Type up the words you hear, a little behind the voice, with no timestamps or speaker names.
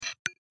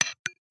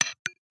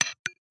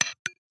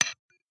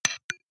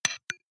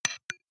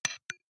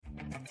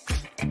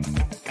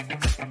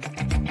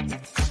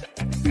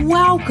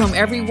Welcome,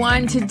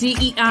 everyone, to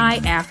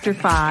DEI After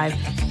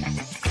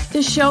 5,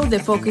 the show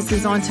that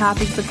focuses on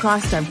topics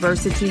across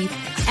diversity,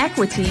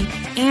 equity,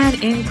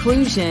 and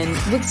inclusion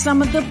with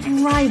some of the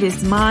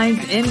brightest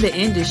minds in the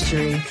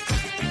industry.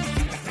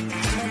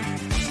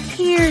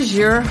 Here's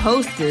your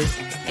hostess,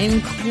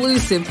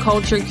 inclusive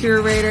culture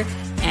curator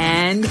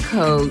and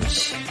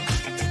coach,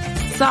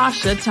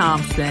 Sasha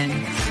Thompson.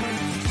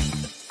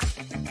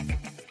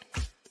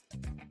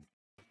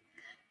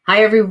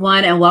 Hi,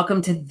 everyone, and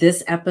welcome to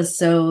this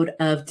episode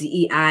of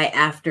DEI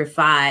After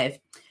 5.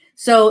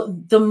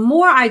 So the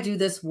more I do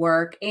this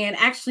work, and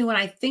actually when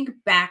I think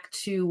back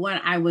to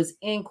when I was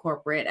in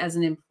corporate as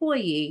an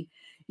employee,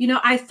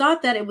 I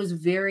thought that it was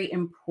very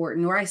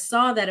important, or I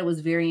saw that it was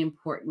very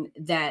important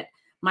that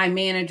my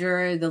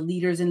manager, the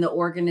leaders in the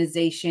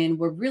organization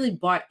were really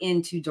bought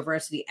into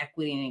diversity,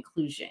 equity, and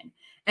inclusion.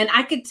 And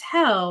I could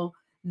tell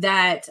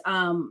that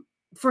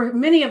for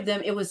many of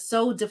them, it was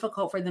so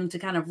difficult for them to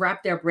kind of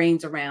wrap their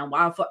brains around,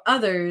 while for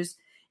others,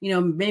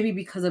 maybe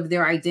because of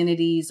their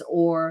identities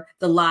or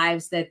the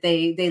lives that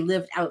they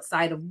lived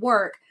outside of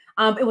work,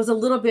 it was a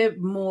little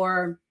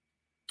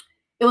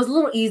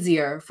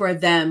easier for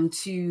them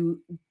to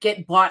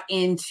get bought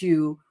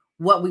into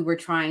what we were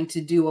trying to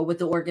do or what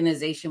the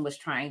organization was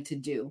trying to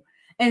do.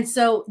 And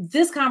so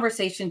this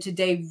conversation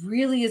today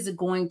really is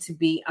going to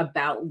be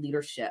about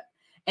leadership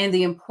and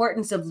the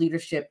importance of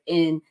leadership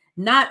in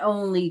not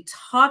only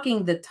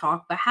talking the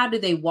talk, but how do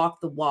they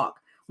walk the walk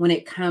when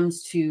it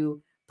comes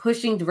to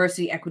pushing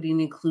diversity, equity, and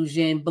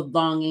inclusion,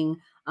 belonging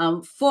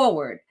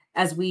forward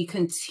as we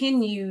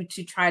continue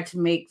to try to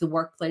make the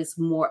workplace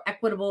more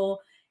equitable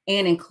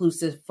and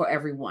inclusive for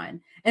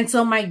everyone. And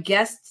so my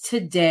guest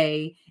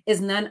today is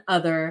none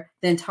other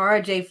than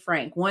Tara J.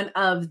 Frank, one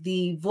of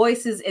the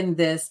voices in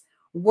this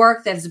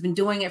work that has been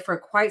doing it for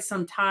quite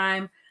some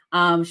time.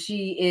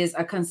 She is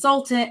a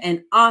consultant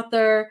and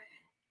author,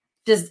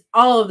 just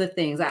all of the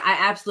things. I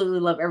absolutely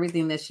love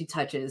everything that she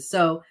touches.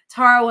 So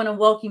Tara, I want to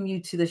welcome you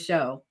to the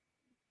show.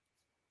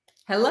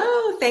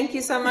 Hello. Thank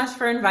you so much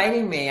for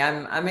inviting me.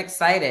 I'm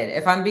excited.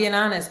 If I'm being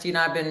honest,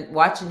 I've been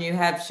watching you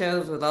have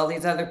shows with all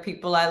these other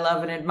people I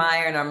love and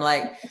admire. And I'm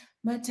like,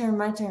 my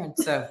turn.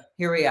 So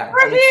here we are.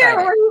 We're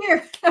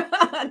here.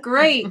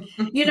 Great.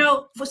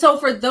 So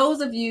for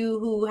those of you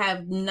who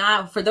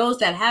for those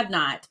that have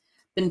not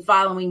been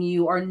following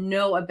you or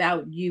know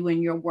about you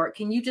and your work,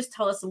 can you just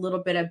tell us a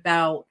little bit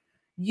about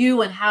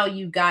you and how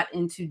you got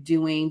into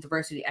doing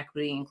diversity,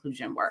 equity, and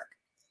inclusion work?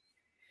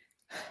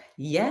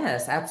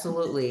 Yes,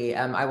 absolutely.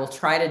 I will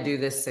try to do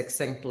this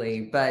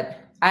succinctly, but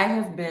I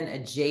have been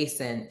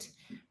adjacent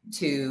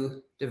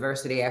to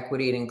diversity,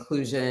 equity, and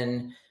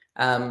inclusion,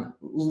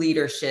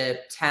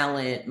 leadership,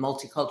 talent,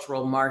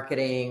 multicultural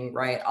marketing,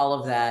 right? All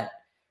of that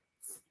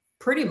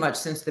pretty much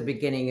since the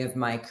beginning of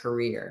my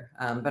career.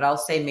 But I'll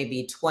say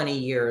maybe 20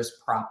 years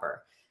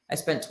proper. I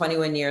spent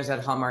 21 years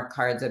at Hallmark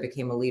Cards. I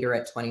became a leader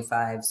at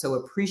 25. So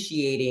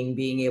appreciating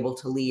being able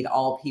to lead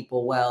all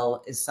people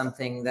well is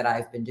something that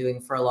I've been doing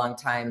for a long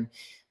time.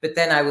 But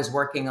then I was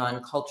working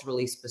on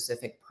culturally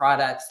specific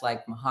products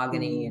like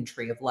Mahogany and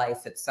Tree of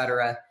Life, et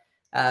cetera.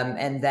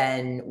 And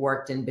then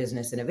worked in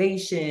business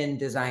innovation,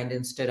 designed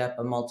and stood up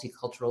a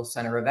multicultural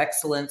center of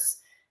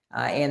excellence,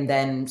 and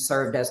then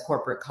served as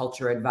corporate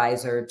culture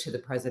advisor to the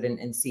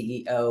president and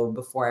CEO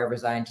before I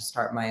resigned to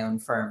start my own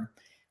firm.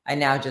 I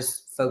now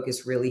just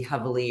focus really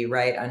heavily,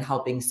 right, on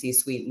helping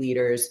C-suite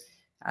leaders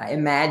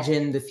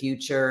imagine the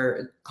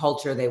future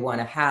culture they want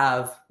to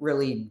have,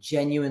 really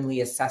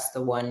genuinely assess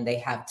the one they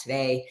have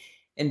today,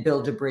 and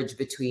build a bridge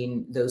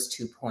between those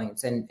 2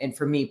 points. And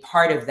for me,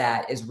 part of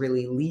that is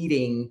really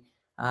leading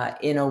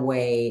in a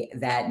way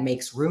that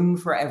makes room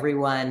for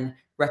everyone,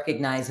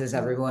 recognizes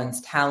everyone's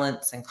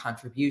talents and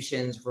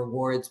contributions,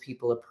 rewards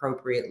people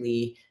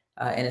appropriately,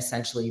 and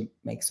essentially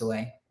makes a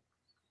way.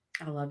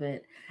 I love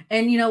it.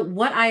 And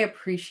what I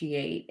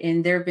appreciate,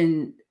 and there have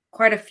been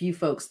quite a few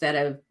folks that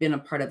have been a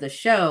part of the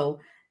show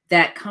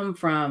that come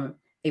from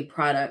a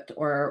product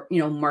or,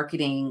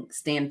 marketing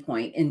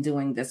standpoint in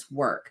doing this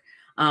work.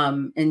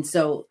 And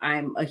so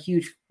I'm a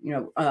huge,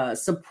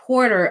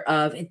 supporter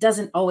of it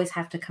doesn't always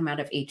have to come out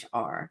of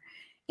HR.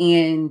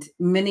 And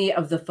many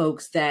of the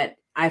folks that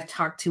I've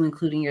talked to,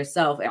 including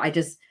yourself,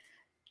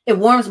 it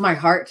warms my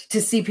heart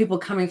to see people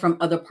coming from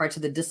other parts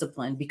of the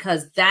discipline,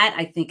 because that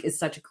I think is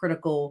such a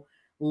critical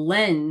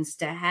lens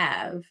to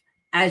have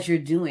as you're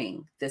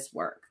doing this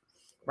work,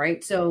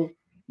 right? So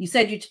you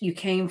said you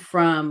came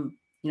from,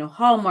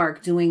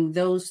 Hallmark, doing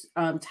those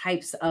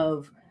types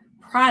of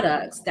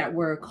products that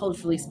were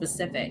culturally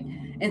specific.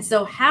 And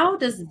so how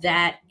does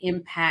that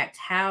impact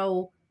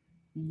how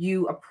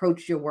you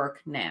approach your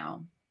work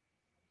now?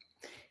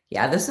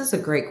 Yeah, this is a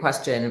great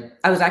question.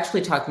 I was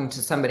actually talking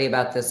to somebody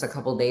about this a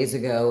couple days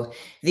ago.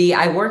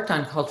 I worked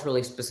on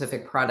culturally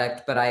specific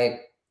product, but I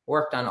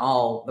worked on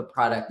all the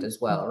product as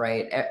well,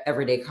 right?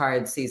 Everyday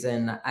card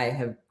season, I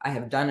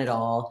have done it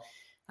all.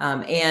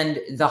 And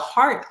the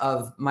heart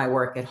of my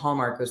work at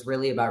Hallmark was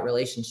really about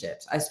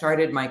relationships. I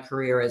started my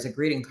career as a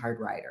greeting card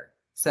writer,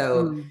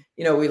 So,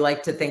 Mm. we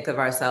like to think of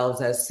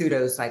ourselves as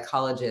pseudo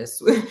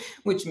psychologists,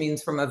 which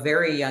means from a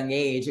very young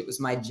age, it was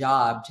my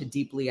job to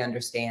deeply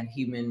understand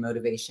human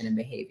motivation and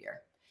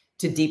behavior,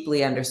 to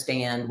deeply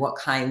understand what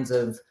kinds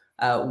of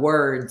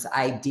words,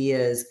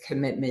 ideas,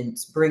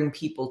 commitments bring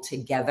people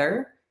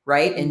together,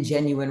 right? In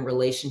genuine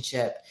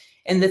relationship,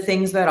 and the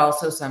things that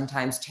also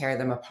sometimes tear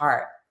them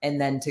apart. And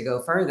then to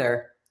go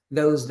further,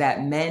 those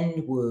that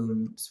mend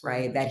wounds,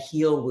 right? That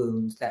heal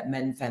wounds, that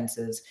mend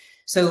fences.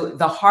 So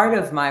the heart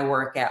of my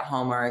work at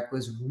Hallmark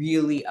was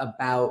really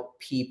about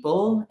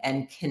people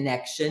and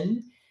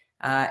connection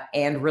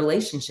and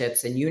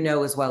relationships. And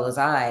as well as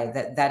I,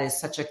 that is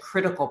such a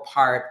critical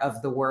part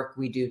of the work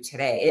we do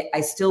today.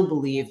 I still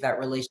believe that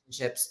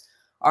relationships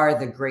are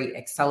the great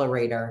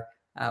accelerator,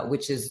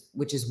 which is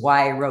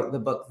why I wrote the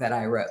book that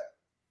I wrote.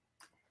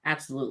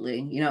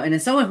 Absolutely. And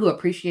as someone who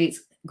appreciates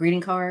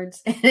greeting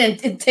cards and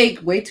it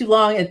take way too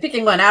long and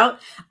picking one out,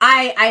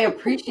 I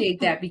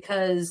appreciate that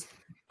because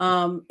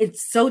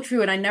it's so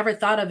true. And I never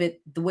thought of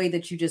it the way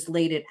that you just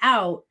laid it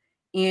out.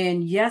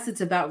 And yes,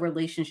 it's about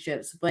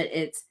relationships, but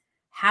it's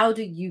how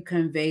do you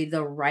convey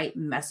the right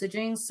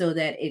messaging so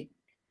that it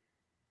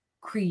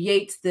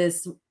creates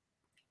this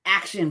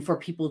action for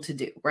people to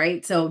do,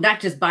 right? So not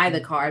just buy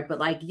the card, but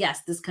like,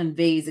 yes, this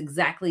conveys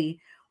exactly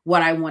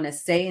what I want to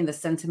say and the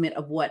sentiment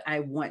of what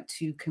I want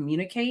to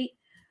communicate.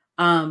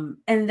 And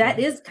that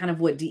is kind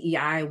of what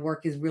DEI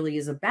work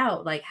is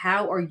about. Like,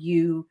 how are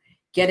you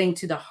getting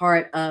to the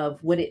heart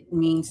of what it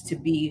means to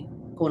be,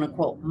 quote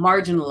unquote,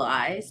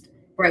 marginalized,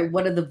 right?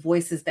 What are the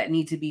voices that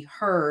need to be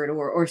heard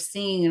or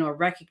seen or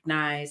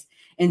recognized,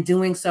 and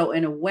doing so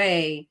in a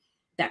way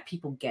that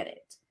people get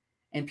it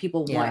and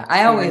people want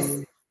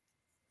to.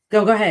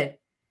 Go ahead.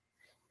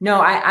 No,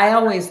 I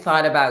always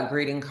thought about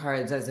greeting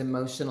cards as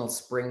emotional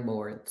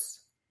springboards.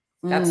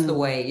 That's the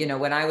way,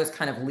 when I was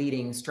kind of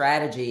leading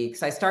strategy,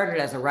 because I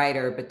started as a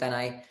writer, but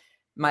then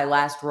my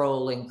last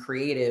role in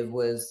creative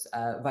was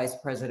vice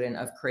president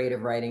of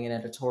creative writing and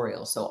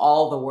editorial. So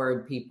all the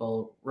word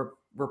people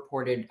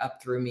reported up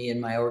through me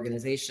in my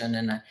organization.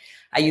 And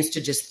I used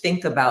to just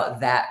think about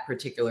that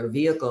particular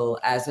vehicle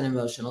as an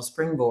emotional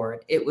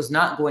springboard. It was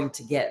not going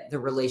to get the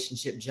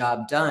relationship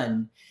job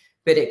done,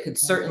 but it could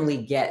certainly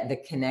get the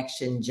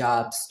connection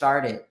job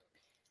started.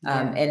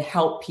 And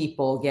help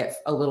people get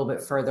a little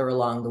bit further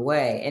along the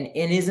way. And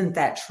isn't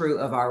that true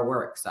of our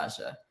work,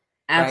 Sasha?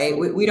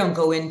 Absolutely. Right? We don't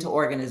go into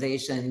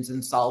organizations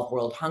and solve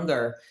world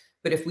hunger,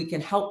 but if we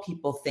can help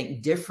people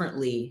think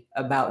differently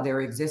about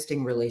their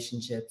existing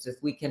relationships, if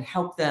we can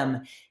help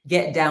them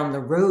get down the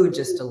road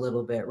just a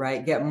little bit,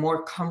 right? Get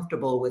more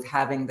comfortable with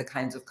having the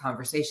kinds of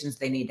conversations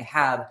they need to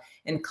have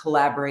and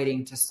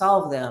collaborating to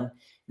solve them,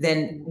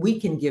 then we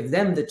can give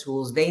them the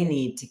tools they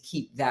need to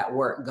keep that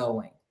work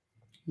going.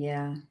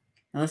 Yeah.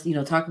 Let's,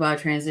 talk about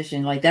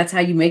transition. Like, that's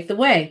how you make the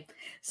way.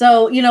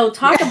 So,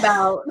 talk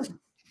about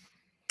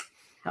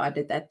how I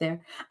did that there.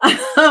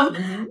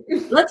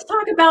 Let's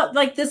talk about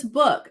like this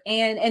book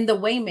and the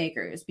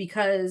Waymakers,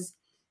 because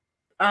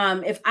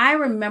if I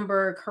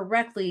remember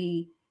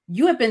correctly,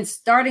 you have been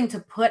starting to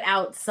put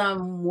out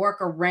some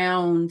work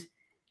around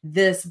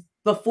this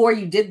before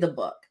you did the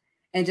book,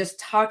 and just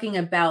talking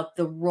about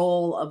the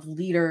role of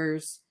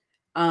leaders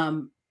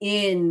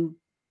in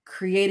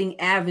creating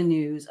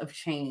avenues of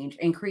change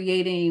and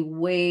creating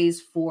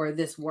ways for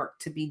this work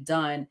to be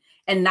done,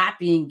 and not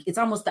being, it's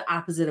almost the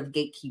opposite of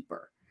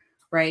gatekeeper,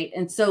 right?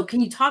 And so can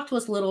you talk to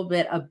us a little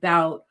bit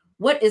about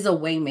what is a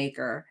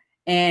Waymaker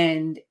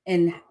and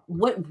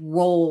what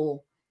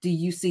role do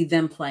you see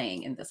them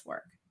playing in this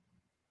work?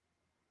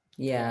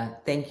 Yeah,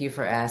 thank you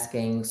for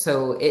asking.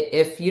 So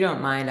if you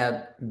don't mind,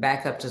 I'll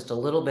back up just a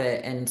little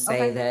bit and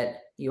say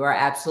that you are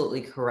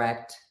absolutely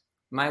correct.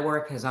 My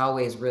work has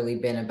always really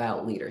been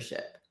about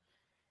leadership.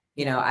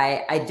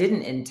 I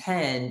didn't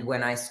intend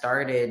when I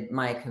started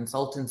my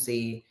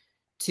consultancy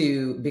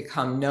to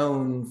become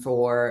known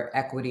for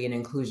equity and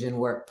inclusion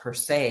work per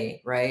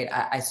se, right?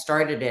 I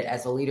started it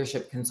as a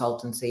leadership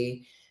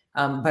consultancy,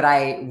 but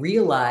I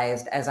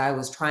realized as I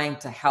was trying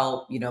to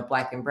help,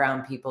 Black and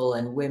Brown people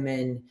and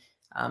women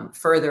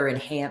further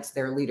enhance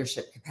their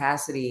leadership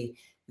capacity,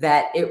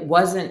 that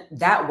wasn't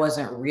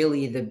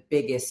really the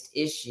biggest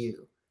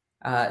issue.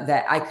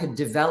 That I could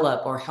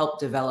develop or help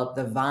develop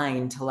the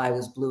vine till I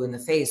was blue in the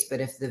face. But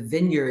if the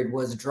vineyard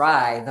was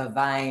dry, the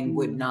vine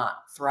would not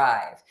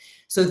thrive.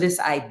 So this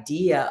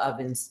idea of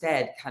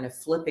instead kind of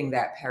flipping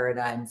that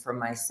paradigm for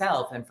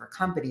myself and for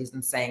companies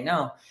and saying,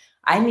 no,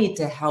 I need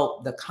to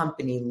help the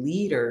company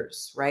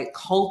leaders, right,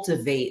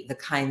 cultivate the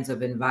kinds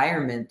of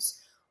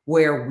environments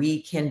where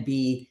we can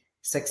be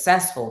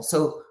successful.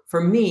 So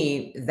for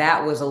me,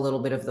 that was a little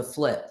bit of the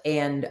flip.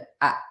 And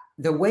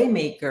the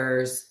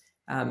Waymakers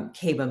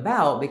came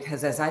about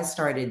because as I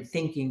started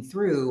thinking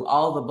through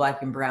all the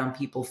Black and Brown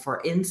people,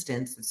 for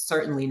instance, it's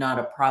certainly not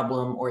a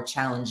problem or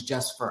challenge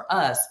just for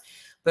us,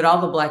 but all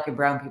the Black and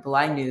Brown people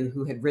I knew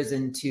who had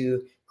risen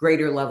to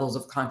greater levels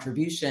of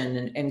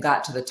contribution and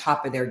got to the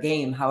top of their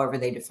game, however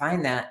they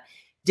define that,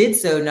 did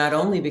so not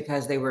only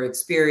because they were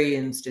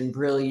experienced and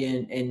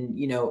brilliant and,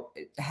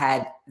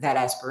 had that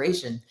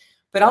aspiration,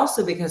 but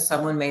also because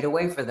someone made a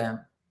way for them.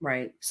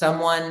 Right.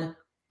 Someone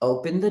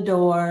opened the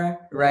door,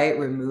 right?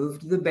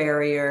 Removed the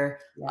barrier,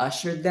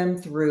 ushered them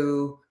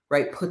through,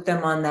 right? Put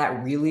them on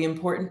that really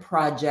important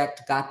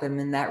project, got them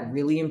in that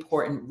really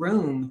important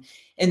room.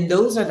 And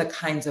those are the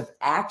kinds of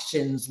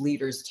actions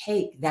leaders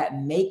take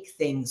that make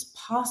things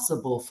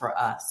possible for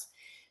us.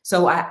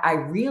 So I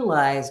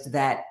realized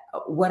that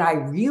what I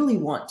really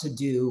want to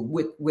do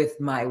with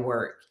my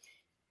work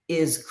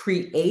is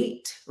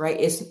create, right?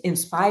 Is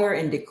inspire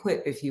and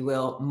equip, if you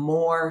will,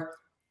 more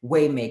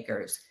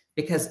Waymakers,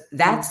 because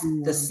that's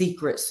the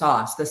secret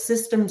sauce. The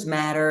systems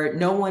matter.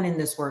 No one in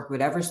this work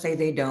would ever say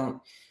they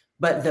don't,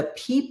 but the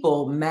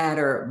people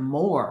matter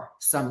more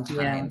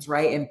sometimes,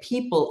 right? And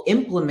people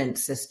implement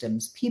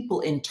systems, people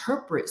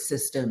interpret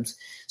systems.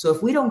 So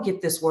if we don't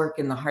get this work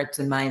in the hearts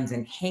and minds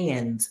and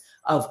hands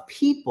of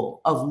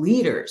people, of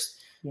leaders,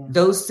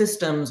 those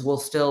systems will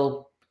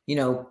still,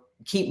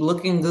 keep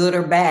looking good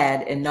or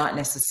bad and not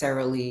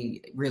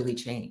necessarily really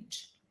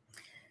change.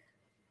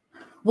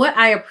 What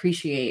I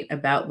appreciate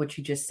about what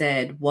you just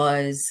said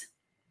was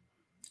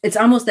it's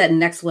almost that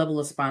next level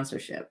of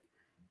sponsorship,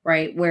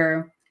 right?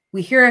 Where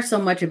we hear so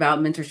much about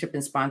mentorship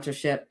and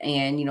sponsorship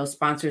and,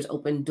 sponsors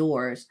open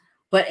doors,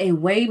 but a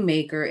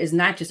Waymaker is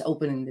not just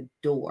opening the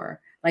door.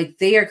 Like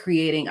they are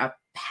creating a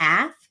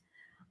path.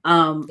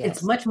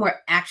 It's much more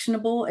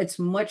actionable. It's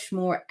much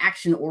more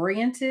action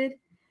oriented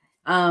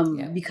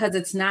because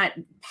it's not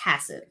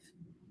passive,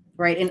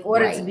 right? In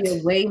order to be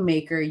a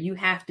Waymaker, you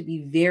have to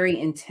be very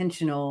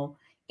intentional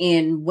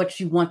in what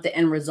you want the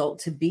end result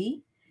to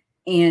be.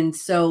 And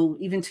so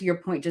even to your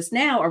point just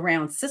now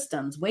around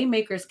systems,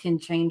 Waymakers can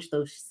change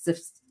the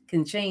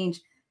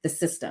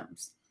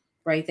systems,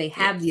 right? They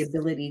have the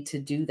ability to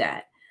do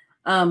that.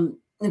 And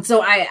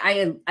so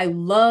I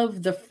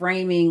love the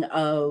framing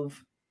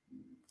of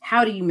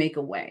how do you make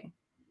a way,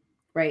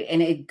 right?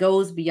 And it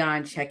goes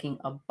beyond checking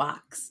a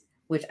box,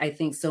 which I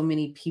think so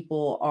many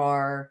people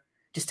are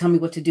just tell me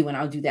what to do and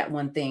I'll do that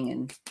one thing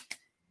and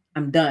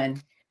I'm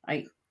done.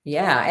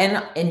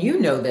 Yeah. And you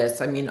know this,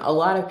 I mean, a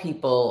lot of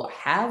people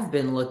have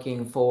been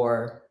looking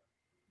for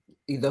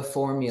the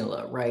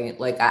formula, right?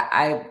 Like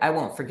I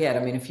won't forget.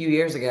 I mean, a few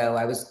years ago,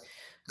 I was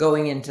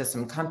going into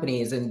some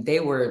companies and they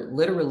were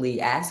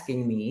literally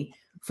asking me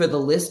for the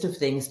list of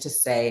things to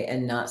say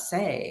and not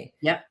say.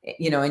 Yep.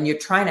 And you're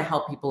trying to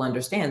help people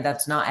understand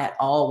that's not at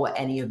all what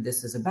any of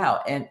this is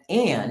about.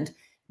 And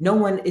no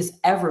one is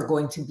ever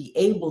going to be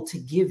able to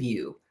give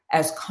you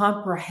as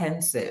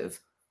comprehensive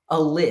a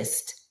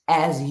list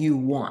as you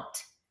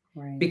want,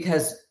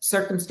 because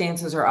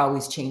circumstances are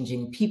always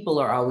changing. People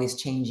are always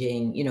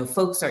changing.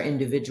 Folks are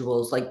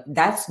individuals. Like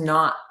that's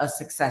not a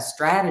success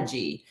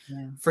strategy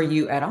for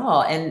you at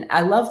all. And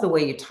I love the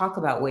way you talk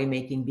about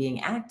Waymaking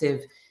being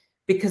active,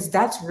 because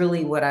that's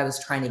really what I was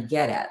trying to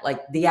get at.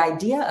 Like the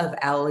idea of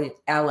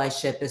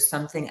allyship is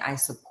something I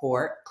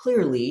support.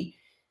 Clearly,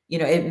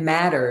 it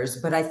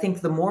matters. But I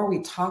think the more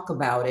we talk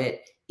about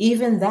it,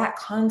 even that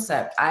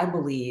concept, I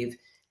believe,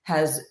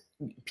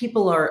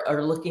 people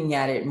are looking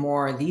at it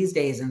more these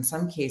days, in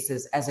some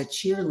cases, as a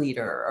cheerleader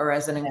or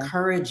as an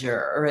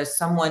encourager or as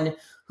someone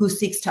who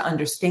seeks to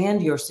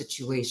understand your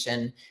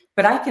situation.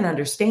 But I can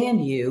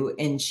understand you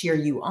and cheer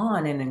you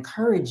on and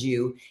encourage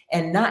you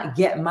and not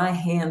get my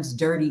hands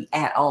dirty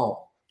at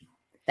all.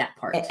 That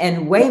part.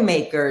 And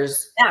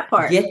Waymakers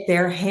get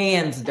their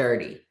hands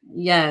dirty.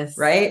 Yes.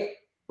 Right?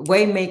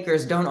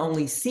 Waymakers don't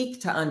only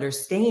seek to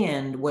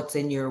understand what's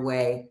in your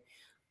way,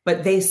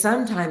 but they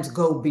sometimes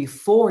go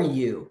before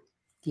you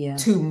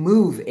to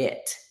move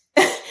it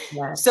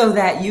so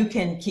that you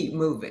can keep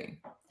moving.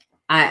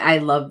 I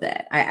love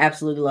that. I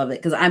absolutely love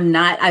it, because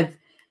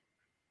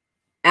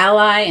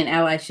ally and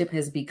allyship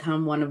has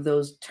become one of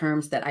those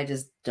terms that I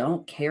just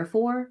don't care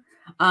for,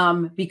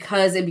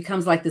 because it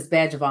becomes like this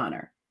badge of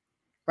honor,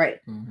 right?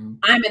 Mm-hmm.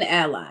 I'm an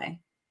ally.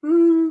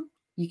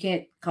 You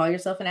can't call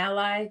yourself an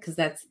ally, because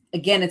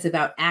it's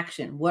about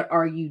action. What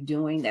are you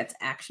doing that's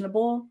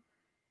actionable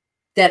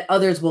that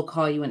others will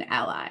call you an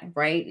ally,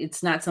 right?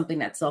 It's not something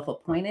that's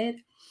self-appointed.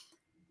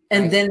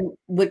 And then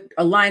what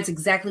aligns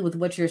exactly with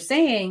what you're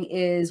saying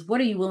is,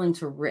 what are you willing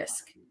to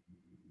risk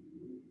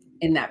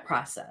in that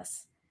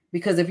process?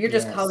 Because if you're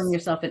just calling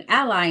yourself an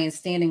ally and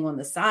standing on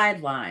the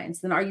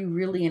sidelines, then are you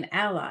really an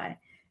ally?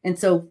 And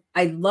so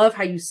I love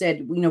how you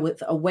said,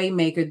 with a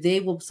Waymaker, they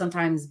will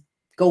sometimes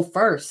go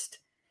first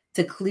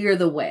to clear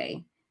the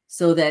way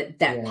so that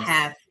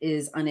path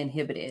is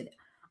uninhibited.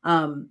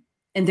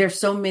 And there's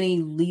so many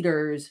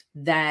leaders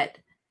that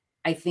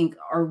I think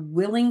are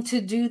willing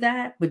to do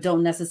that, but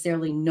don't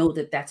necessarily know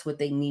that that's what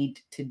they need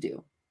to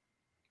do.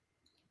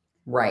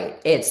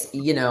 Right. It's,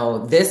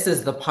 this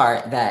is the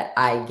part that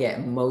I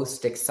get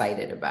most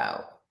excited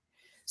about.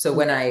 So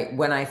when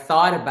I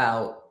thought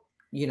about,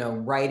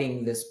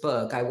 writing this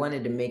book, I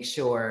wanted to make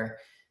sure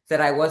that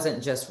I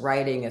wasn't just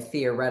writing a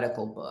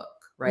theoretical book,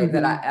 right?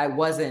 Mm-hmm. That I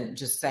wasn't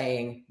just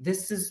saying,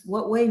 this is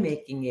what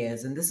Waymaking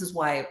is, and this is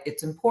why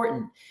it's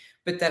important.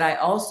 but that I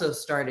also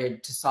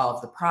started to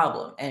solve the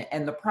problem.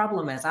 And the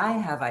problem, as I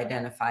have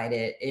identified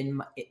it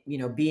in,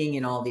 being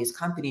in all these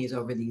companies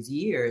over these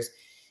years,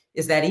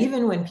 is that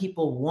even when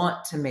people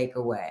want to make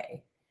a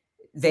way,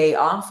 they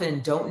often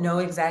don't know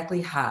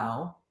exactly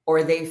how,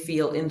 or they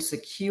feel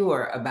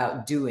insecure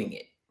about doing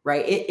it,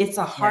 right? It's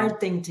a hard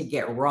thing to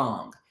get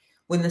wrong.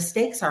 When the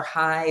stakes are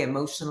high,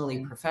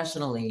 emotionally,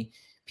 professionally,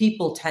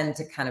 people tend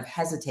to kind of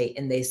hesitate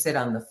and they sit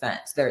on the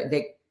fence.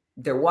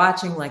 They're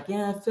watching like,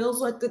 yeah, it feels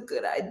like a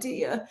good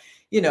idea,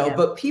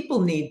 but people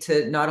need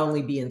to not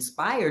only be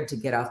inspired to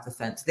get off the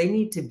fence, they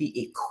need to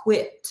be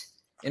equipped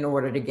in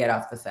order to get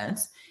off the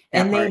fence.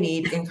 And they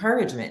need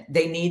encouragement.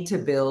 They need to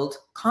build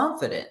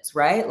confidence,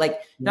 right? Like,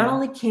 not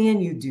only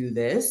can you do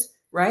this,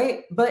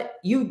 right? But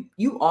you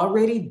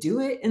already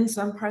do it in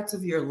some parts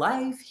of your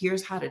life.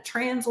 Here's how to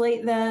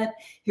translate that.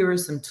 Here are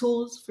some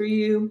tools for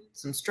you,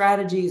 some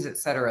strategies,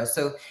 etc.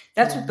 So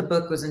that's what the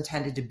book was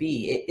intended to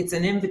be. It's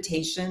an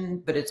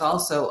invitation, but it's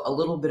also a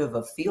little bit of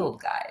a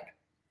field guide.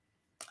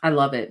 I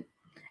love it.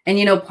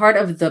 And part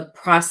of the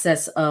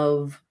process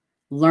of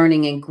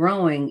learning and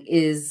growing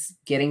is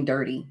getting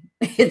dirty.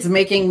 It's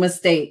making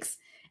mistakes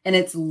and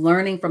it's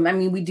learning from,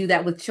 we do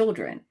that with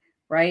children,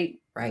 right?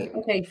 Right.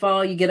 Okay,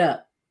 fall, you get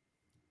up.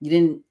 You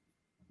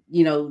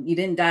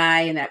didn't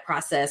die in that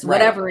process,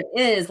 whatever it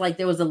is, like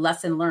there was a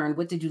lesson learned.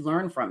 What did you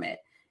learn from it?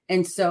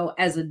 And so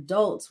as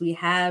adults, we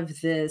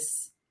have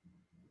this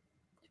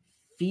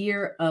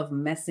fear of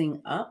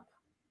messing up,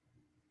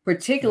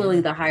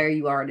 particularly the higher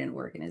you are in an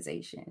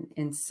organization.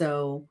 And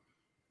so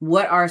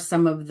what are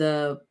some of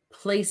the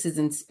places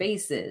and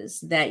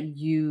spaces that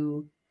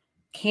you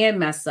can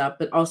mess up,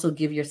 but also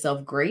give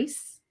yourself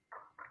grace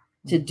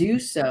to do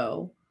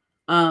so?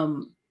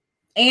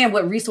 And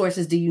what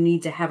resources do you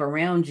need to have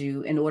around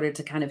you in order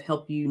to kind of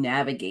help you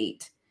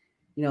navigate,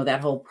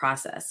 that whole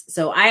process?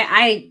 So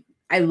I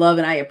love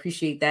and I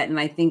appreciate that. And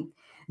I think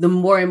the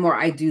more and more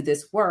I do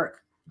this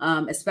work,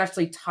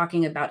 especially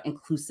talking about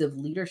inclusive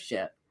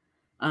leadership,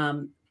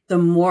 the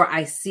more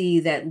I see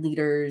that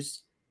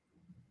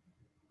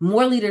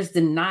more leaders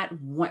did not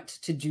want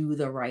to do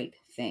the right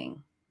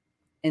thing.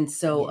 And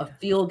so a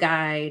field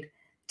guide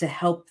to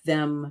help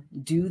them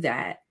do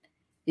that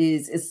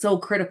is so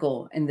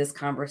critical in this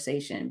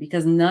conversation,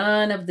 because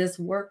none of this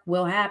work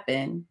will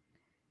happen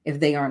if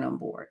they aren't on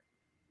board.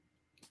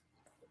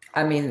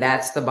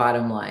 That's the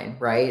bottom line,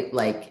 right?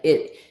 Like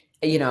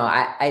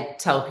I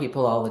tell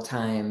people all the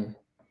time,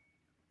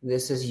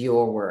 this is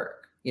your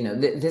work.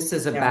 This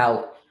is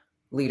about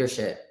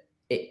leadership,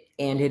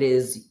 and it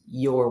is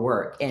your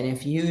work. And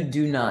if you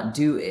do not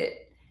do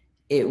it,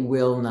 it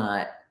will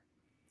not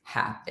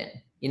happen.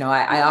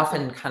 I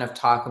often kind of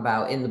talk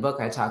about, in the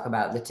book, I talk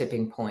about the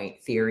tipping point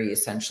theory,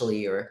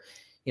 essentially, or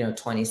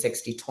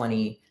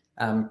 20-60-20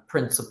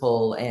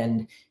 principle.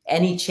 And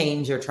any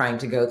change you're trying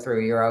to go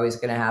through, you're always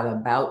going to have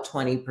about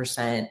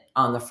 20%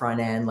 on the front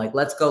end, like,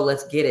 let's go,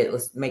 let's get it,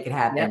 let's make it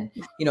happen.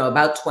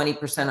 About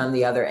 20% on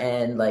the other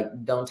end, like,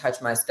 don't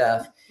touch my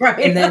stuff.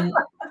 Right. And then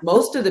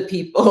most of the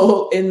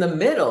people in the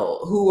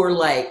middle who are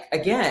like,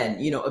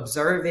 again,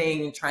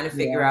 observing, trying to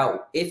figure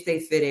out if they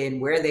fit in,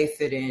 where they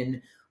fit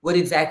in, what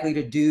exactly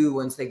to do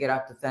once they get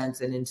off the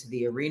fence and into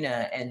the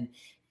arena. And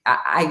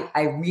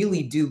I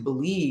really do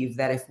believe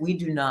that if we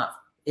do not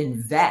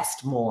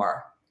invest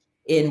more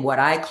in what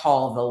I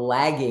call the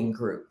lagging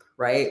group,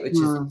 right, which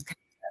is kind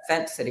of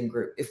fence sitting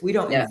group, if we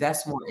don't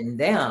invest more in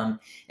them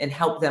and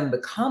help them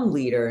become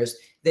leaders,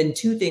 then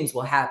two things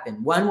will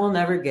happen. One, we'll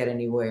never get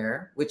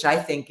anywhere, which I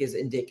think is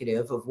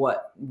indicative of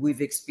what we've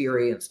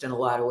experienced in a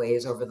lot of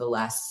ways over the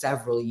last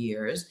several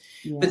years.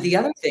 But the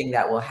other thing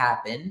that will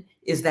happen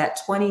is that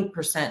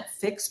 20%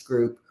 fixed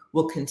group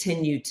will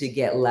continue to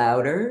get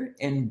louder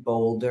and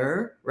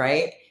bolder,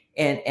 right?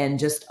 And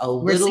just a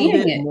little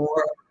bit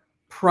more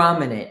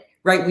prominent,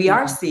 right? We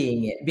are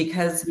seeing it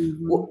because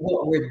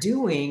what we're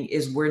doing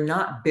is we're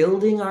not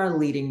building our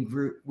leading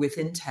group with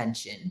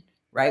intention,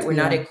 right? We're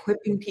not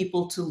equipping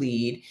people to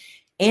lead.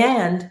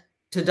 And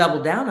to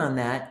double down on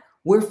that,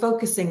 we're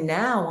focusing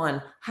now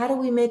on how do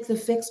we make the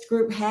fixed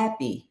group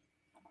happy?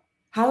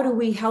 How do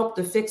we help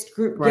the fixed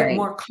group get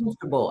more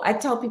comfortable? I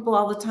tell people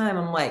all the time,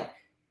 I'm like,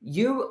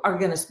 you are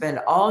going to spend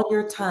all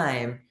your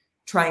time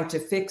trying to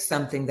fix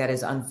something that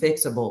is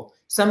unfixable.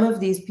 Some of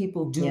these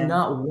people do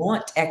not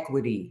want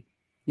equity.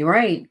 You're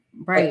right.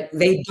 Like,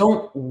 they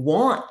don't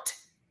want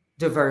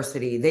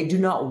diversity. They do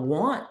not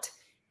want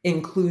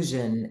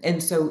inclusion.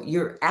 And so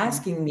you're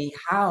asking me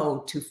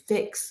how to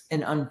fix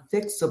an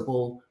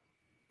unfixable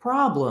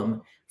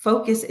problem.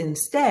 Focus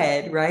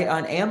instead, right,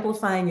 on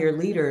amplifying your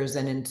leaders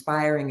and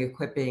inspiring,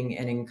 equipping,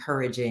 and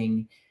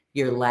encouraging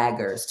your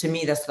laggers. To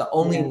me, that's the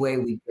only way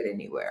we get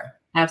anywhere.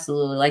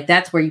 Absolutely. Like,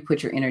 that's where you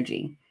put your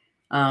energy.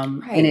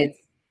 And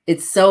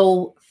it's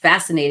so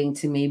fascinating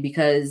to me,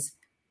 because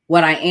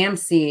what I am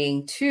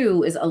seeing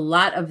too is a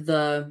lot of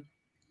the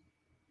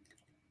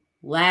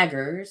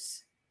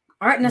laggers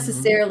aren't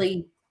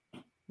necessarily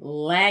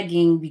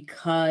lagging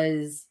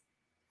because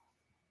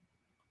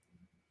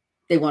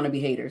they want to be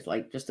haters,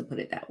 like, just to put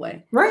it that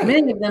way. Right.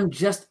 Many of them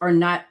just are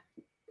not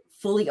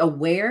fully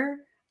aware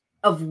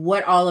of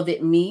what all of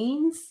it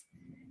means.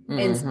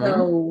 And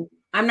so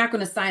I'm not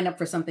going to sign up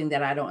for something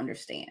that I don't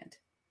understand.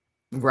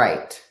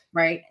 Right.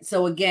 Right.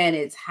 So again,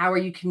 it's how are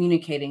you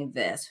communicating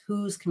this?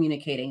 Who's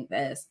communicating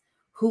this?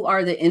 Who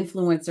are the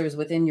influencers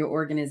within your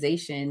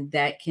organization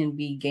that can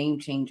be game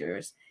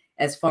changers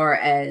as far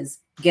as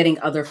getting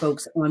other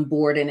folks on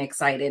board and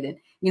excited? And,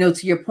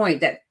 to your point,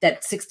 that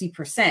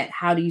 60%,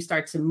 how do you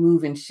start to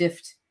move and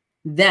shift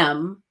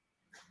them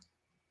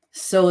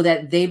so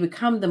that they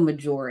become the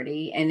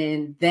majority?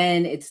 And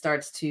then it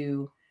starts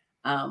to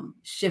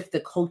shift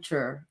the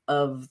culture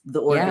of the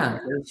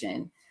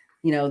organization.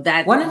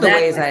 That one of the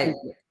ways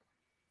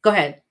go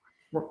ahead.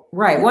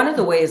 Right. One of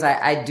the ways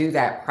I do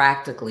that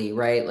practically,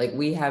 right? Like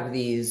we have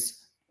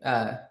these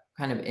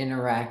kind of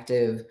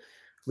interactive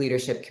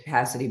leadership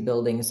capacity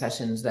building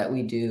sessions that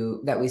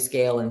we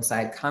scale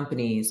inside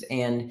companies.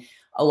 And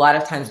a lot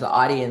of times the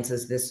audience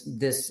is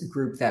this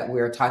group that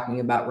we're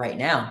talking about right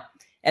now.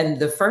 And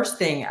the first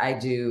thing I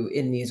do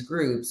in these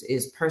groups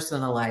is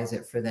personalize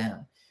it for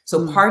them.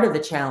 So part of the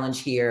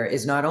challenge here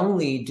is not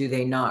only do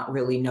they not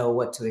really know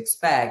what to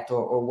expect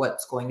or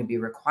what's going to be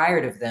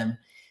required of them,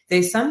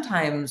 they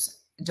sometimes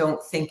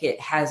don't think it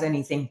has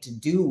anything to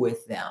do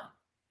with them,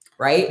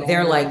 right?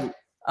 They're like,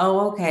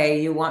 oh,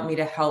 okay, you want me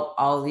to help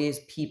all these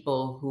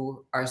people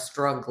who are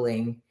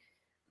struggling.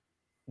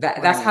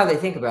 That's how they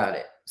think about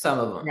it. Some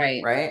of them,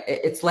 right?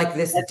 It's like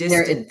this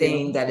distant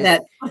thing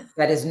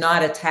that is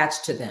not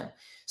attached to them.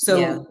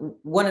 So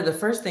one of the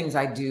first things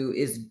I do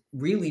is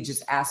really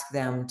just ask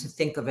them to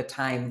think of a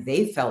time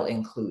they felt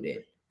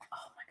included.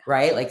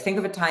 Right? Like think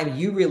of a time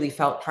you really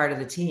felt part of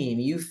the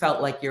team. You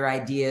felt like your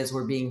ideas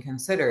were being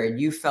considered.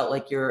 You felt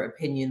like your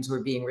opinions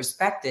were being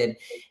respected.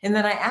 And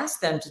then I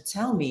asked them to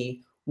tell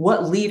me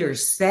what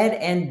leaders said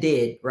and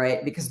did,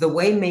 right? Because the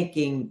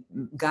Waymaking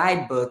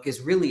guidebook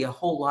is really a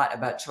whole lot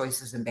about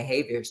choices and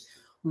behaviors.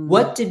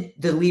 What did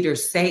the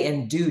leaders say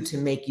and do to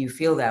make you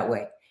feel that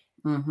way?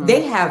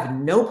 They have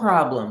no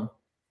problem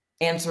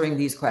answering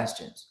these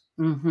questions.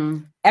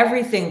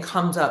 Everything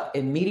comes up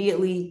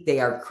immediately. They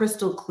are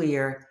crystal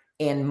clear.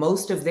 And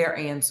most of their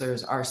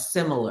answers are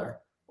similar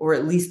or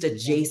at least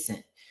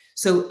adjacent.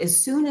 So as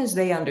soon as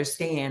they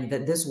understand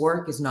that this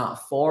work is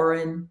not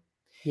foreign,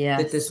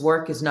 that this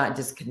work is not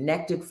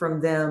disconnected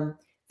from them,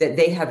 that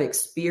they have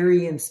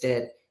experienced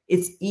it,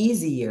 it's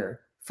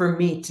easier for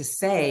me to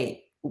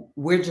say,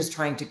 we're just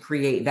trying to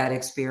create that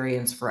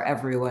experience for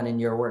everyone in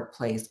your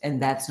workplace. And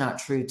that's not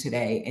true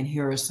today. And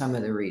here are some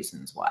of the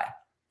reasons why.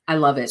 I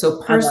love it.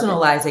 So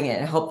personalizing it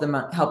and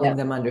helping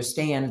them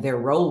understand their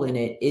role in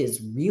it is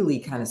really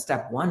kind of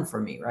step one for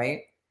me,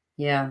 right?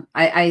 Yeah.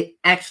 I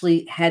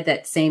actually had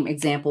that same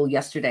example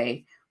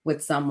yesterday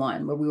with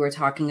someone where we were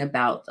talking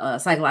about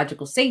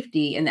psychological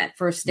safety and that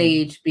first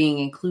stage being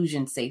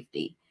inclusion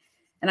safety.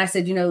 And I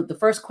said, the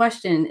first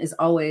question is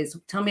always,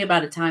 tell me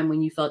about a time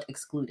when you felt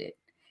excluded.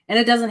 And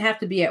it doesn't have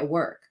to be at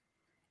work.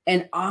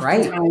 And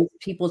oftentimes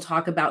people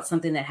talk about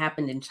something that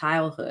happened in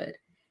childhood.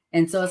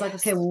 And so it's like,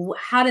 okay, well,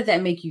 how did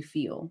that make you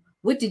feel?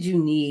 What did you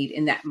need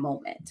in that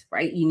moment,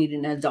 right? You needed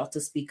an adult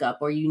to speak up,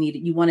 or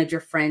you wanted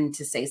your friend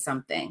to say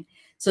something.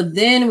 So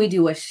then we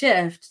do a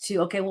shift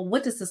to, okay, well,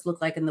 what does this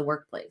look like in the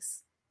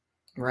workplace?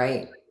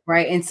 Right.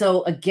 Right. And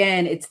so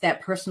again, it's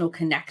that personal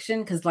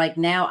connection, because like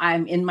now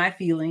I'm in my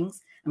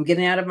feelings, I'm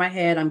getting out of my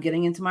head, I'm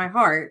getting into my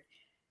heart.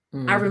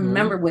 I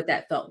remember what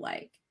that felt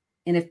like.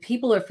 And if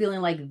people are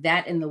feeling like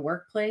that in the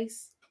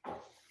workplace,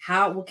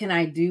 what can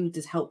I do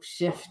to help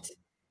shift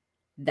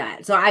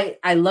that? So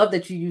I love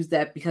that you use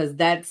that, because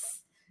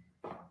that's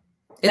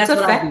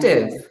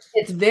effective.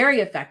 It's very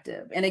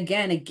effective. And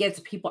again, it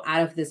gets people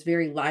out of this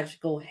very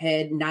logical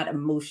head, not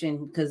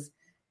emotion, because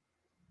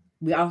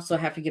we also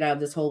have to get out of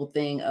this whole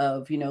thing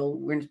of,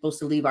 we're supposed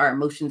to leave our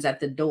emotions at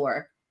the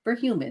door. For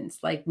humans,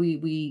 like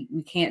we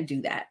can't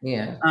do that.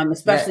 Yeah.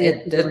 Especially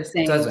if people are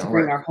saying to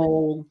bring our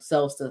whole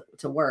selves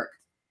to work.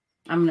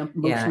 I'm an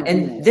emotional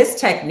and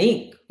this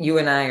technique you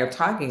and I are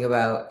talking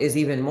about is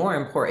even more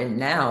important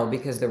now,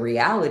 because the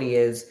reality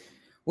is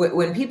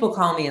when people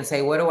call me and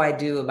say, what do I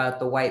do about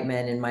the white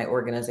men in my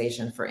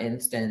organization, for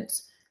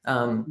instance,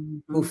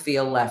 who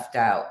feel left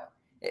out?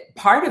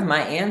 Part of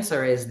my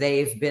answer is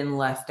they've been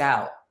left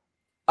out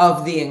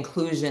of the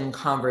inclusion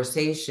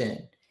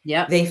conversation.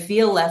 Yeah. They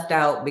feel left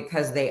out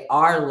because they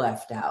are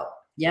left out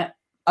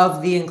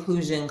of the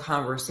inclusion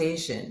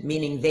conversation,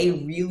 meaning they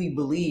really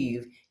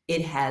believe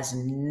it has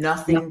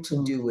nothing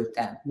to do with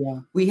them. Yeah.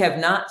 We have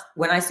not,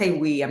 when I say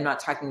we, I'm not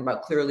talking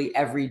about clearly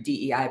every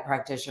DEI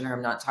practitioner.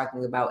 I'm not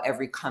talking about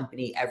every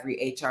company,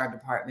 every HR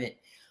department.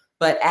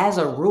 But as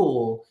a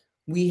rule,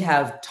 we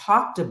have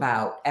talked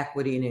about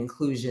equity and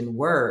inclusion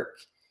work,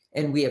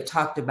 and we have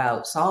talked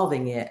about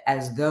solving it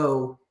as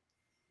though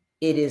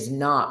it is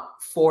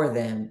not for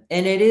them.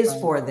 And it is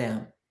for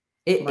them.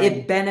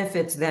 It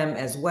benefits them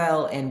as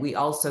well. And we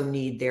also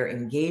need their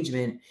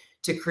engagement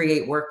to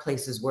create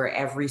workplaces where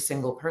every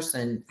single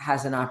person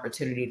has an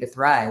opportunity to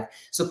thrive.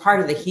 So part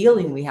of the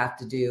healing we have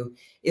to do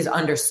is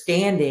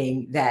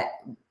understanding that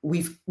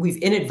we've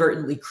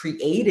inadvertently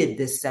created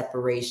this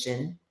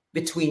separation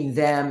between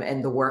them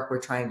and the work we're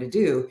trying to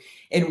do.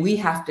 And we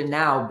have to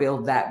now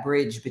build that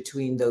bridge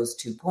between those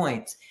 2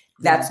 points.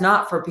 That's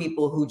not for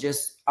people who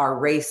just are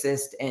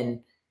racist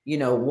and,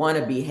 want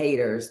to be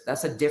haters.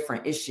 That's a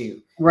different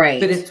issue.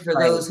 Right. But it's for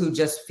those who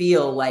just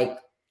feel like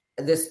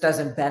this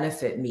doesn't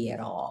benefit me at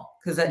all.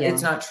 Because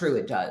it's not true.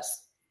 It does.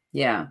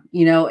 Yeah.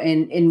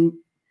 And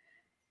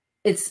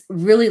it's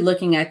really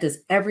looking at, does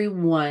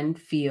everyone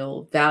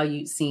feel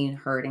valued, seen,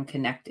 heard, and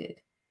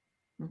connected?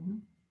 Mm-hmm.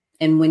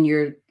 And when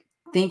you're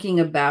thinking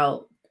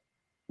about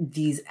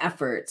these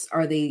efforts,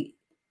 are they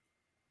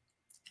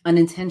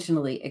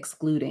unintentionally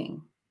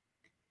excluding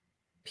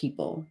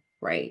people?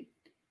 Right.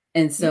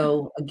 And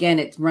so again,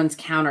 it runs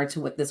counter to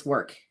what this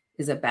work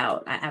is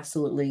about. I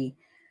absolutely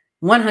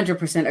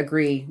 100%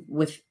 agree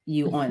with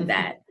you on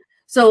that.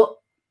 So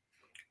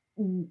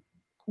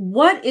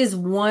what is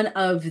one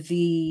of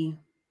the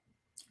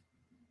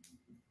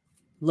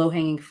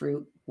low-hanging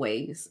fruit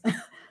ways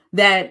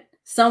that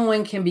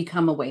someone can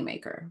become a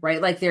waymaker,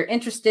 right? Like they're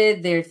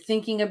interested, they're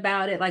thinking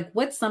about it. Like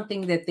what's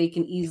something that they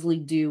can easily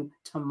do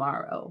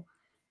tomorrow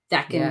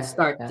that can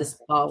start this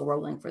ball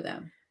rolling for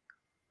them?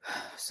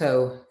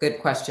 So good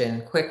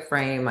question. Quick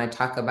frame. I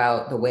talk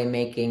about the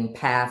waymaking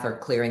path or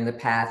clearing the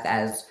path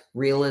as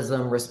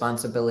realism,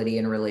 responsibility,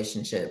 and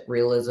relationship.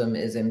 Realism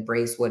is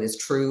embrace what is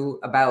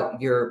true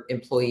about your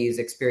employees'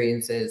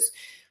 experiences.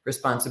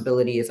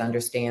 Responsibility is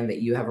understand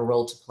that you have a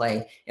role to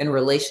play. And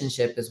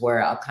relationship is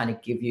where I'll kind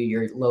of give you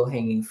your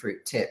low-hanging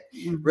fruit tip.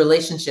 Mm-hmm.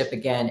 Relationship,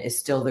 again, is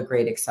still the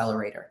great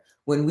accelerator.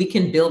 When we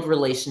can build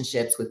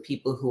relationships with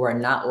people who are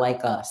not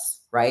like us,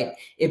 right?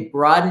 It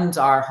broadens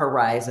our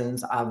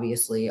horizons,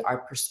 obviously, our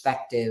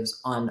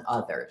perspectives on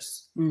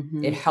others.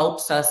 Mm-hmm. It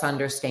helps us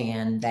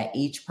understand that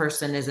each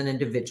person is an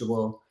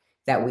individual,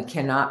 that we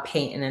cannot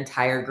paint an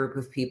entire group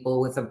of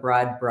people with a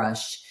broad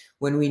brush.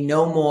 When we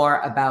know more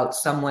about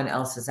someone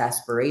else's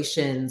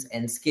aspirations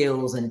and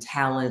skills and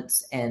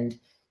talents and,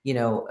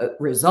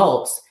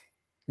 results,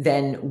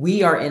 then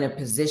we are in a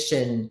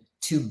position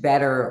to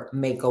better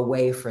make a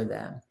way for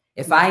them.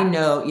 If I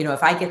know,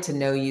 if I get to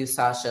know you,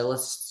 Sasha,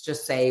 let's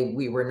just say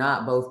we were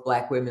not both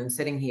Black women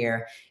sitting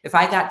here. If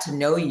I got to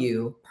know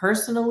you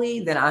personally,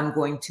 then I'm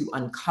going to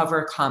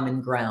uncover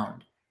common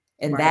ground.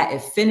 And that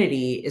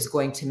affinity is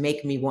going to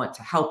make me want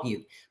to help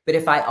you. But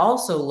if I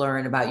also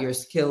learn about your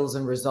skills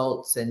and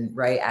results and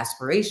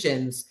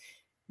aspirations,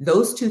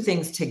 those 2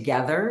 things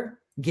together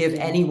give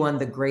anyone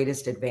the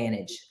greatest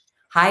advantage.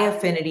 High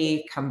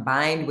affinity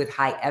combined with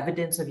high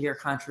evidence of your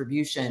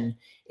contribution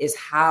is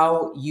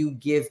how you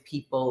give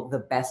people the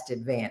best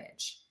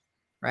advantage,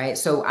 right?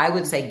 So I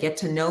would say get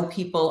to know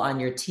people on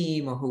your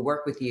team or who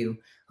work with you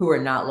who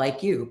are not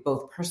like you,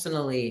 both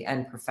personally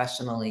and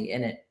professionally,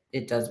 and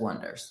it does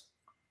wonders.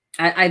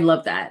 I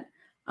love that.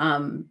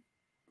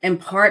 And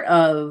part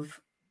of,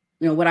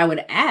 what I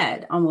would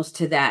add almost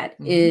to that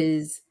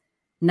is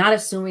not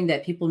assuming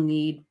that people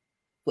need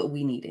what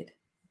we needed.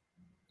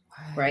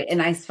 Right.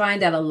 And I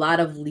find that a lot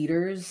of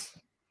leaders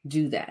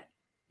do that.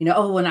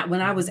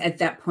 When I was at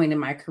that point in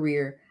my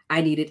career,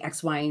 I needed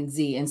X, Y, and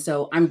Z. And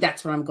so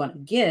that's what I'm going to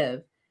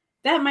give.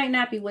 That might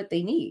not be what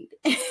they need.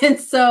 And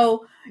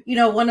so,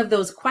 one of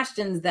those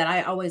questions that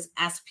I always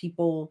ask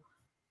people,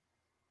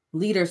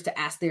 leaders, to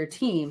ask their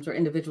teams or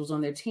individuals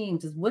on their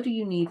teams is, what do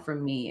you need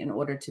from me in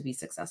order to be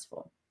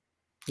successful?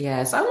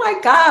 Yes. Oh my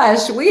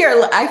gosh.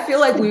 I feel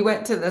like we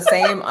went to the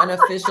same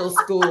unofficial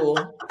school.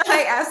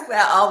 I ask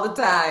that all the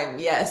time.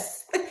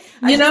 Yes.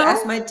 I just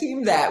asked my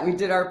team that. We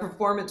did our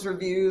performance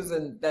reviews,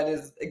 and that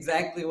is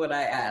exactly what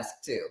I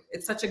asked too.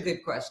 It's such a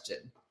good question.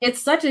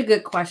 It's such a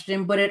good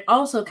question, but it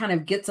also kind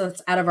of gets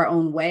us out of our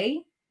own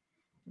way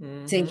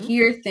to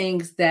hear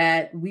things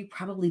that we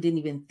probably didn't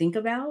even think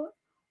about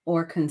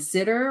or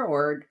consider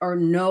or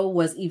know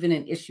was even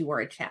an issue or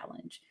a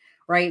challenge.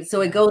 Right.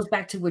 So it goes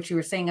back to what you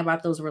were saying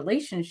about those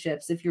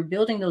relationships. If you're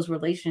building those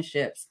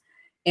relationships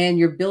and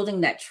you're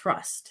building that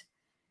trust,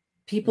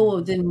 people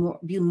will then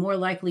be more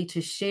likely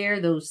to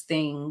share those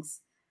things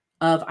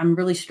of, I'm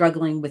really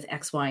struggling with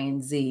X, Y,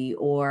 and Z,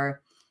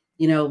 or,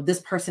 this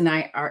person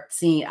I aren't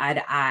seeing eye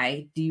to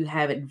eye. Do you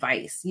have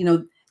advice?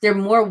 They're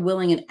more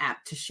willing and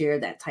apt to share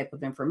that type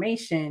of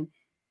information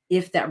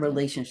if that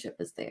relationship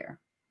is there.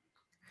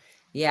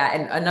 Yeah.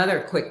 And another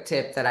quick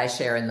tip that I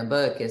share in the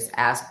book is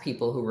ask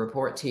people who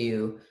report to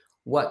you,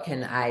 what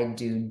can I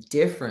do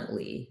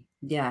differently?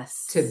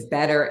 Yes. To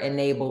better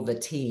enable the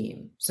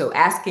team. So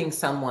asking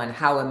someone,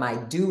 how am I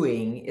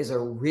doing, is a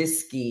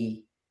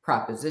risky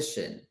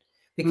proposition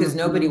because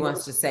nobody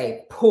wants to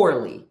say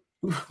poorly.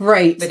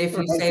 Right. But if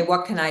you say,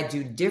 what can I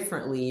do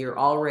differently? You're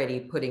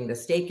already putting the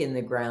stake in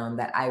the ground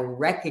that I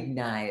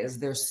recognize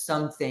there's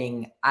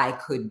something I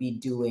could be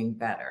doing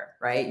better,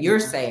 right? You're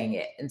saying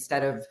it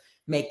instead of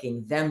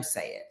making them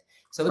say it.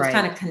 So it's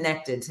kind of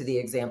connected to the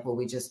example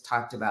we just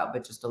talked about,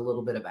 but just a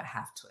little bit of a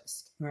half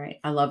twist. Right.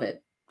 I love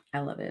it.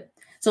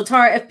 So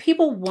Tara, if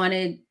people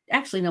wanted,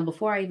 actually, no,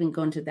 before I even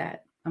go into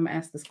that, I'm gonna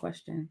ask this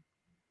question.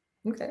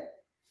 Okay.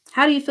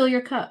 How do you fill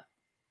your cup?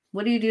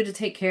 What do you do to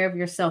take care of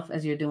yourself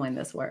as you're doing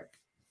this work?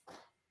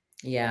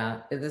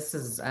 Yeah, this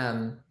is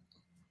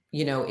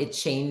it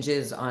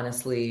changes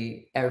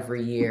honestly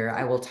every year.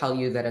 I will tell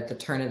you that at the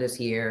turn of this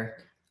year,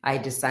 I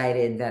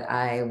decided that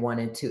I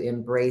wanted to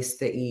embrace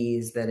the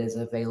ease that is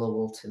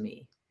available to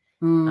me.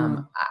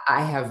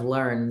 I have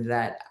learned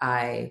that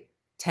I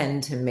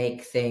tend to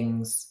make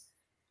things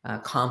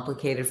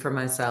complicated for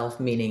myself,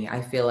 meaning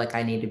I feel like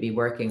I need to be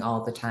working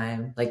all the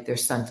time. Like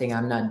there's something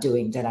I'm not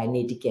doing that I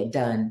need to get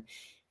done.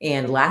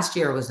 And last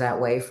year was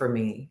that way for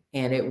me,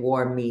 and it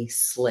wore me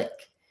slick.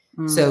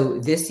 So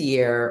this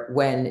year,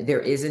 when there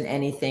isn't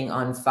anything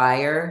on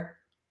fire,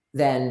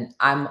 then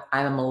I'm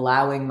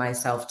allowing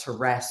myself to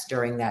rest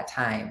during that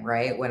time,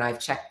 right? When I've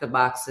checked the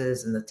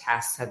boxes and the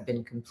tasks have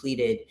been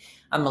completed,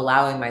 I'm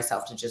allowing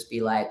myself to just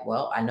be like,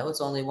 well, I know it's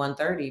only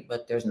 1:30,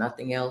 but there's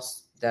nothing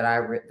else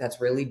that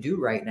that's really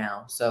due right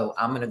now. So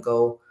I'm going to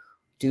go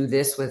do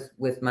this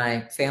with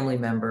my family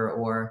member,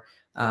 or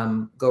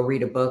go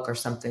read a book or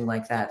something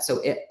like that.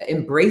 So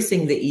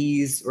embracing the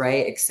ease,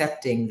 right?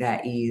 Accepting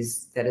that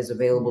ease that is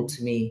available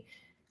to me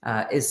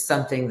is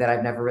something that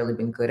I've never really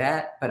been good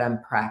at, but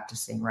I'm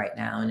practicing right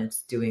now, and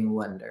it's doing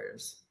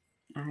wonders.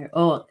 I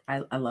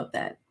love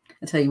that.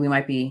 I tell you, we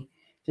might be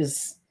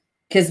just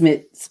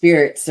kismet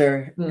spirits,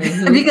 or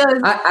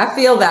because I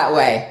feel that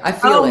way. I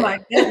feel it. Oh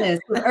my goodness.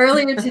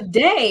 Earlier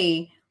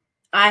today,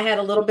 I had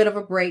a little bit of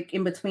a break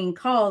in between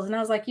calls, and I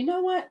was like, you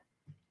know what?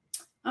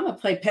 I'm gonna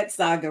play Pet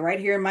Saga right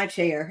here in my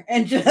chair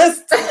and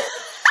just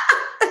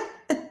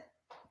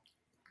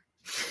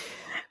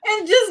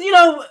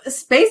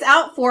space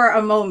out for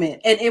a moment.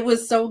 And it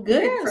was so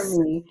good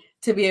for me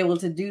to be able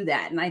to do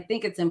that. And I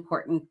think it's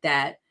important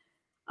that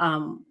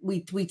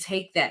we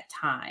take that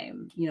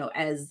time,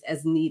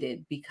 as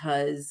needed,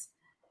 because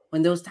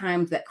when those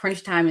times, that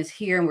crunch time is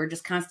here and we're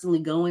just constantly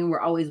going,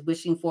 we're always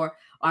wishing for,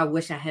 I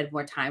wish I had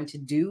more time to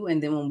do.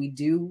 And then when we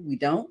do, we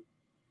don't.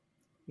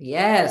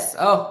 Yes.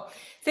 Oh,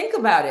 think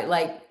about it.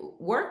 Like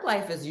work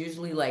life is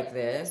usually like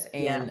this.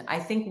 And I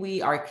think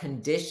we are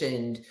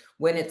conditioned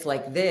when it's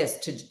like this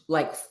to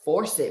like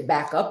force it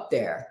back up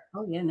there.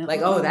 Oh yeah. No.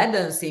 Like, oh, that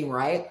doesn't seem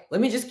right.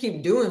 Let me just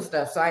keep doing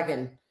stuff so I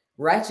can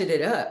ratchet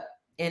it up.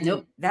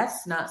 And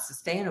that's not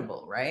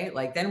sustainable, right?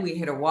 Like then we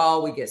hit a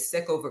wall, we get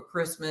sick over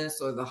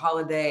Christmas or the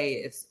holiday.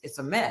 It's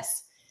a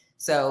mess.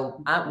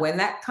 So when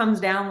that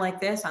comes down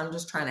like this, I'm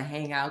just trying to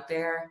hang out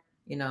there.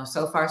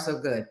 So far so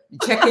good.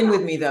 Check in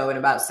with me though in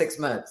about 6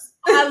 months.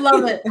 I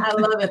love it. I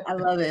love it. I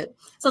love it.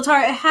 So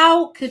Tara,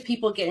 how could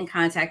people get in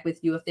contact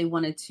with you if they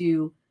wanted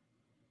to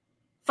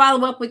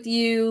follow up with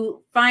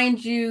you,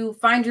 find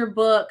your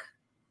book,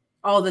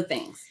 all the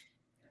things?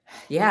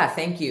 Yeah,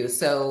 thank you.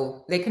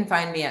 So they can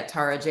find me at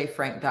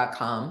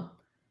tarajfrank.com.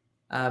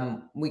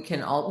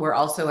 We're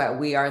also at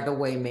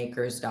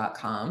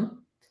wearethewaymakers.com.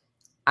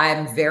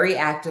 I'm very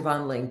active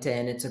on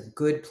LinkedIn. It's a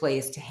good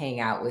place to hang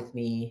out with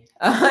me,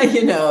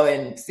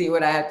 and see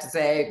what I have to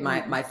say,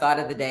 my thought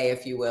of the day,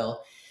 if you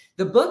will.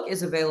 The book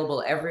is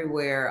available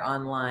everywhere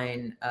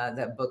online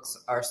that books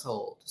are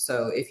sold.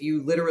 So if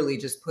you literally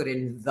just put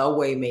in The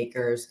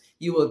Waymakers,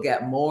 you will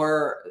get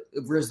more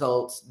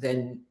results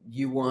than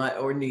you want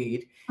or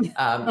need.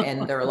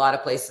 And there are a lot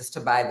of places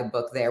to buy the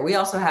book there. We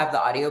also have the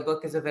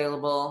audiobook is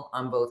available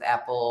on both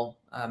Apple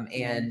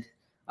and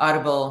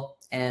Audible.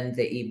 And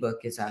the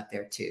ebook is out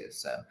there too.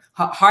 So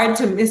hard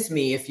to miss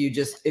me if you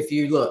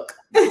look.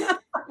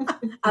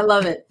 I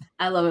love it.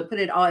 I love it. Put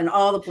it all in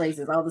all the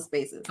places, all the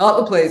spaces. All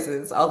the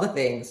places, all the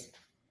things.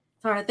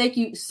 Tara, thank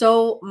you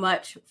so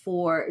much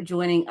for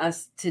joining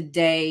us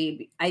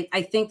today.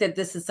 I think that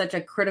this is such a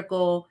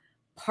critical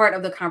part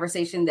of the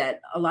conversation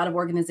that a lot of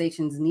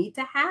organizations need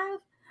to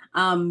have,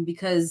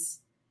 because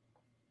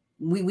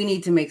we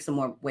need to make some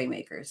more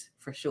Waymakers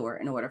for sure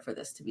in order for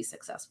this to be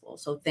successful.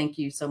 So thank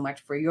you so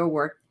much for your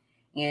work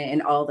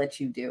and all that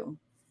you do.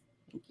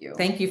 Thank you.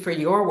 Thank you for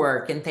your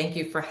work, and thank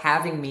you for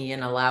having me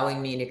and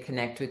allowing me to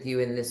connect with you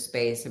in this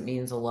space. It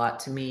means a lot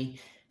to me,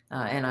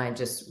 and I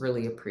just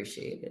really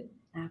appreciate it.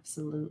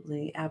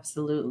 Absolutely.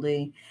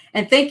 Absolutely.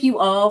 And thank you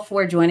all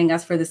for joining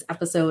us for this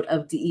episode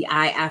of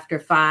DEI After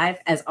 5.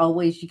 As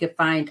always, you can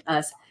find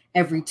us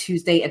every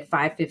Tuesday at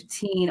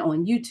 5:15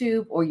 on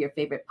YouTube or your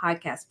favorite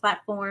podcast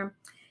platform.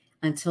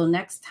 Until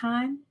next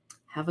time,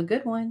 have a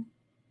good one.